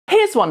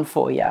Here's one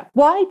for you.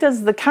 Why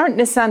does the current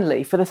Nissan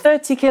Leaf with a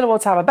 30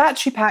 kilowatt hour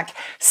battery pack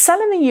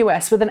sell in the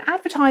US with an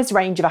advertised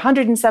range of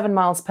 107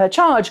 miles per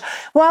charge,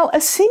 while a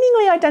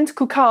seemingly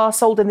identical car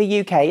sold in the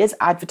UK is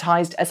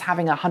advertised as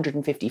having a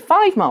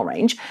 155 mile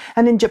range,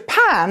 and in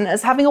Japan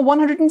as having a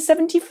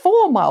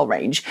 174 mile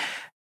range?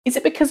 Is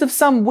it because of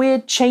some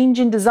weird change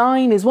in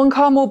design? Is one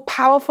car more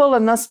powerful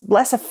and thus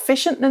less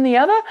efficient than the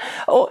other?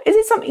 Or is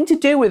it something to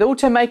do with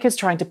automakers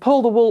trying to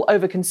pull the wool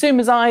over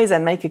consumers' eyes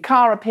and make a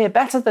car appear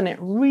better than it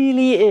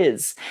really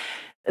is?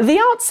 The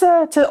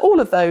answer to all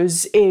of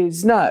those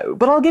is no,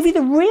 but I'll give you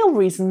the real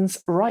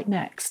reasons right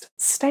next.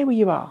 Stay where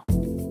you are.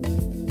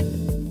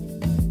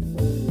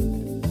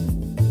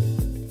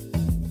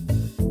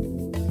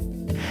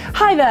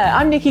 Hi there,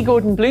 I'm Nikki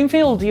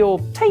Gordon-Bloomfield, your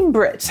tame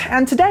Brit,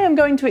 and today I'm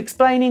going to be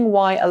explaining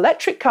why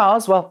electric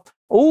cars, well,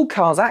 all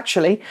cars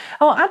actually,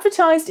 are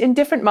advertised in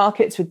different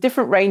markets with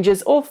different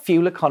ranges or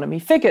fuel economy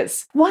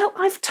figures. While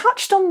I've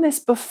touched on this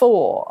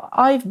before,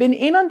 I've been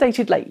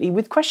inundated lately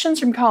with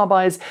questions from car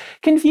buyers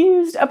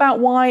confused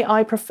about why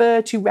I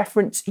prefer to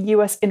reference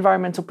US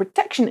Environmental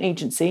Protection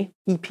Agency,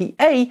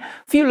 EPA,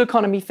 fuel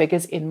economy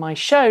figures in my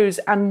shows,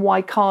 and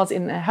why cars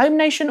in their home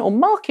nation or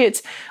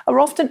market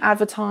are often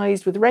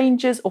advertised with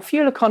ranges or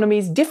fuel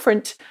economies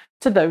different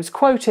to those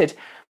quoted.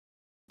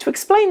 To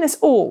explain this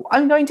all,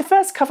 I'm going to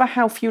first cover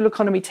how fuel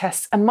economy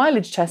tests and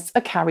mileage tests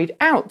are carried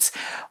out.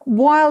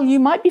 While you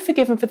might be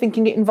forgiven for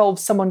thinking it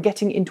involves someone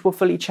getting into a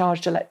fully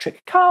charged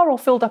electric car or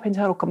filled up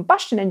internal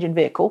combustion engine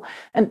vehicle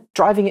and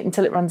driving it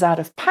until it runs out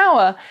of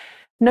power,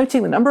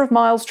 noting the number of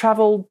miles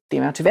travelled, the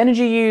amount of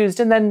energy used,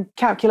 and then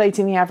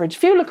calculating the average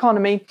fuel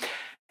economy,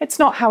 it's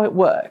not how it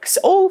works.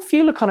 All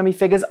fuel economy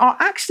figures are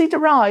actually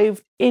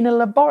derived in a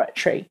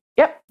laboratory.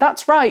 Yep,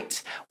 that's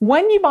right.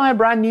 When you buy a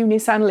brand new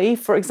Nissan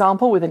Leaf, for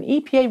example, with an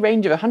EPA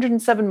range of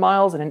 107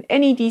 miles and an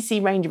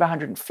NEDC range of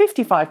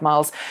 155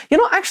 miles, you're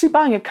not actually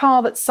buying a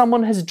car that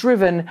someone has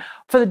driven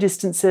for the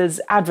distances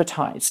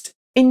advertised.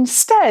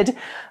 Instead,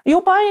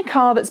 you're buying a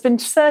car that's been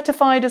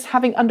certified as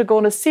having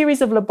undergone a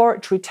series of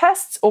laboratory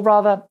tests, or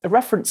rather, a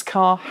reference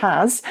car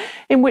has,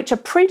 in which a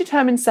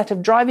predetermined set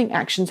of driving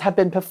actions have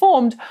been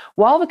performed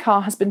while the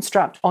car has been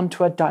strapped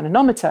onto a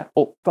dynamometer,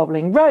 or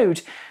wobbling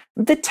road.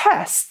 The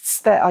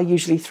tests, there are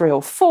usually 3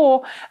 or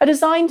 4, are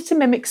designed to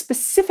mimic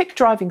specific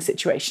driving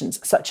situations,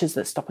 such as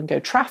the stop-and-go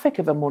traffic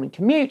of a morning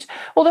commute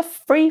or the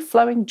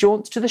free-flowing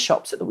jaunts to the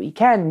shops at the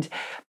weekend.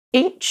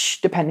 Each,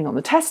 depending on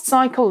the test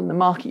cycle and the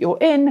market you're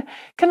in,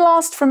 can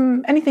last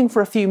from anything for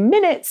a few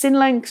minutes in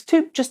length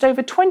to just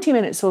over 20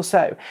 minutes or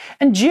so.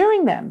 And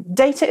during them,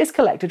 data is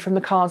collected from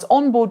the car's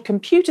onboard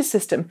computer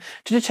system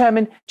to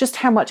determine just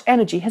how much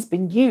energy has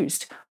been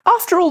used.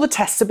 After all the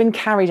tests have been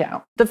carried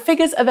out, the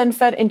figures are then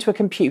fed into a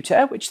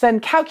computer, which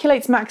then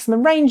calculates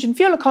maximum range and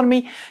fuel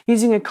economy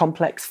using a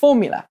complex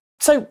formula.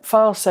 So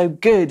far, so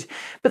good.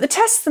 But the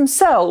tests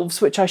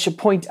themselves, which I should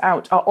point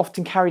out are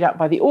often carried out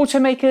by the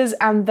automakers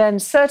and then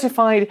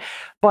certified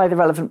by the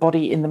relevant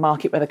body in the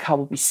market where the car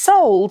will be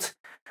sold,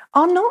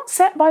 are not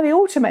set by the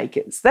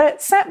automakers. They're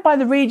set by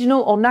the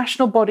regional or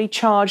national body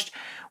charged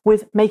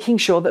with making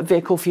sure that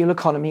vehicle fuel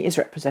economy is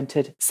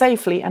represented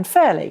safely and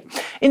fairly.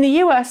 In the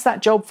US,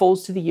 that job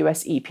falls to the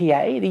US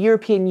EPA. The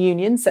European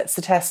Union sets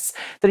the tests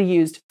that are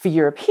used for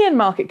European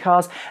market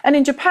cars, and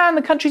in Japan,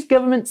 the country's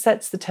government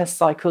sets the test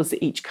cycles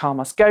that each car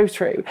must go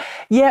through.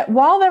 Yet,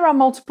 while there are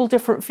multiple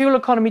different fuel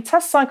economy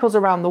test cycles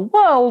around the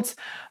world,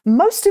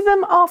 most of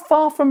them are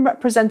far from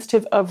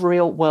representative of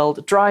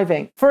real-world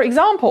driving. For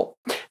example,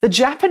 the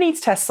Japanese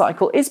test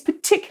cycle is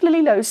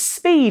particularly low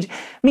speed,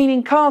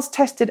 meaning cars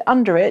tested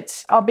under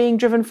it are being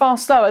driven far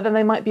slower than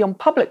they might be on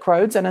public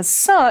roads, and as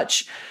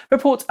such,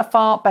 report a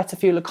far better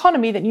fuel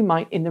economy than you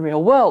might in the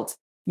real world.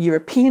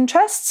 European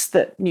tests,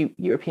 the new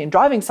European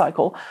driving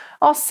cycle,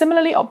 are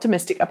similarly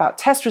optimistic about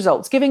test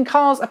results, giving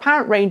cars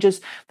apparent ranges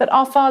that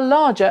are far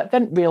larger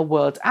than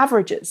real-world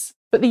averages.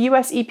 But the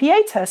US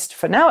EPA test,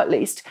 for now at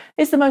least,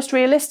 is the most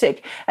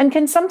realistic and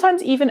can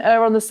sometimes even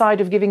err on the side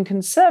of giving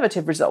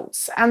conservative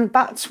results. And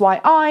that's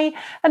why I,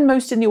 and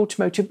most in the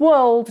automotive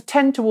world,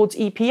 tend towards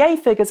EPA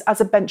figures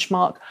as a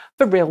benchmark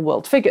for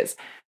real-world figures.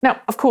 Now,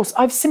 of course,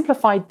 I've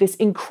simplified this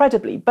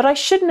incredibly, but I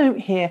should note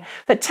here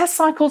that test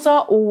cycles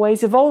are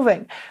always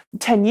evolving.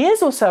 10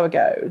 years or so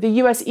ago, the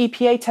US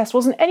EPA test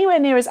wasn't anywhere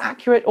near as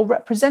accurate or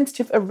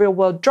representative of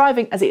real-world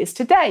driving as it is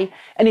today.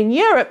 And in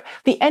Europe,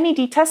 the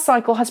NED test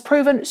cycle has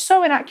proven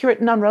so inaccurate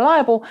and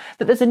unreliable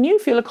that there's a new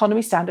fuel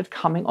economy standard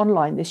coming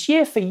online this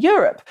year for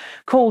Europe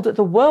called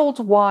the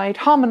Worldwide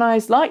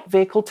Harmonized Light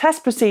Vehicle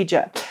Test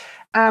Procedure.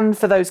 And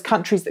for those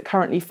countries that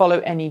currently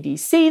follow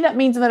NEDC, that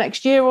means in the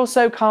next year or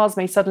so, cars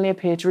may suddenly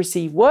appear to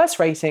receive worse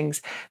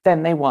ratings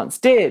than they once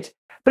did.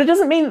 But it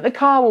doesn't mean that the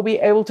car will be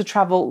able to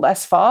travel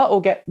less far or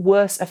get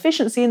worse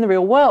efficiency in the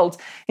real world.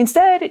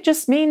 Instead, it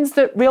just means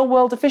that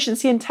real-world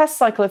efficiency and test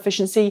cycle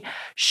efficiency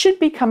should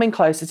be coming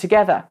closer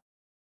together.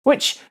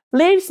 Which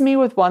leaves me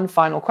with one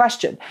final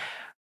question.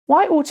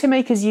 Why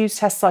automakers use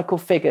test cycle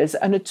figures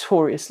are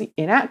notoriously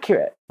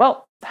inaccurate?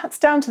 Well, That's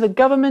down to the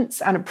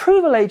governments and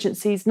approval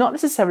agencies, not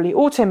necessarily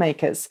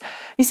automakers.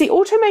 You see,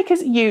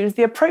 automakers use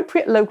the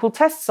appropriate local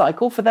test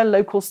cycle for their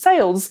local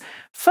sales,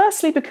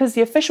 firstly because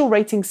the official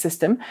rating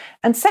system,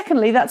 and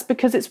secondly that's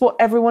because it's what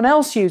everyone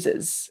else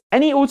uses.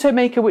 Any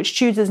automaker which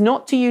chooses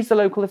not to use the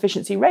local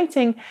efficiency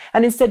rating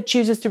and instead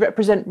chooses to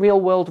represent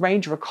real-world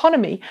range or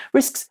economy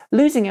risks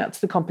losing out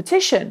to the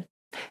competition.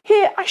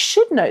 Here, I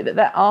should note that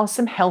there are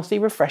some healthy,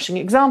 refreshing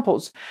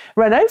examples.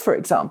 Renault, for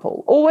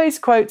example, always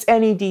quotes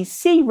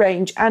NEDC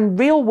range and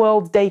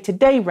real-world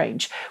day-to-day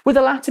range, with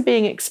the latter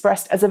being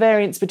expressed as a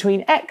variance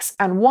between X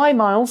and Y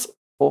miles,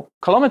 or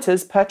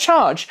kilometres per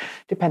charge,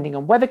 depending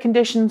on weather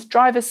conditions,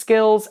 driver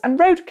skills, and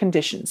road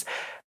conditions.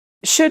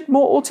 Should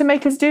more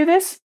automakers do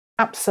this?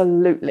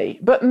 Absolutely,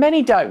 but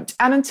many don't,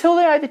 and until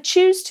they either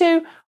choose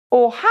to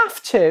or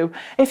have to,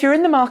 if you're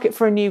in the market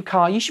for a new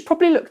car, you should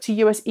probably look to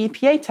US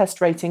EPA test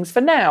ratings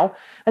for now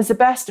as the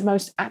best and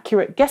most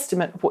accurate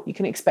guesstimate of what you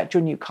can expect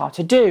your new car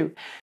to do.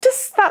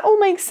 Does that all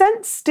make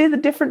sense? Do the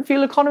different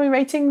fuel economy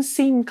ratings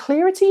seem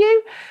clearer to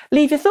you?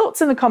 Leave your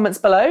thoughts in the comments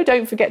below.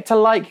 Don't forget to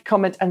like,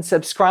 comment and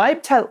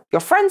subscribe. Tell your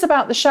friends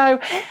about the show.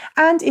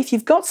 And if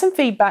you've got some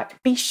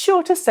feedback, be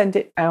sure to send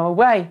it our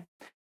way.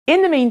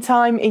 In the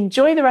meantime,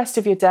 enjoy the rest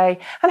of your day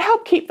and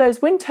help keep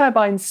those wind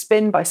turbines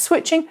spin by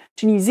switching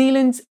to New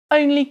Zealand's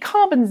only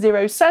carbon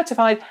zero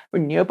certified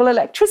renewable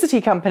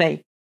electricity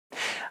company.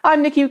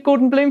 I'm Nikki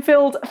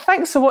Gordon-Bloomfield.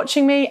 Thanks for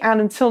watching me,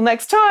 and until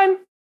next time,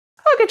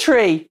 hug a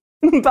tree.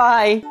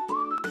 Bye.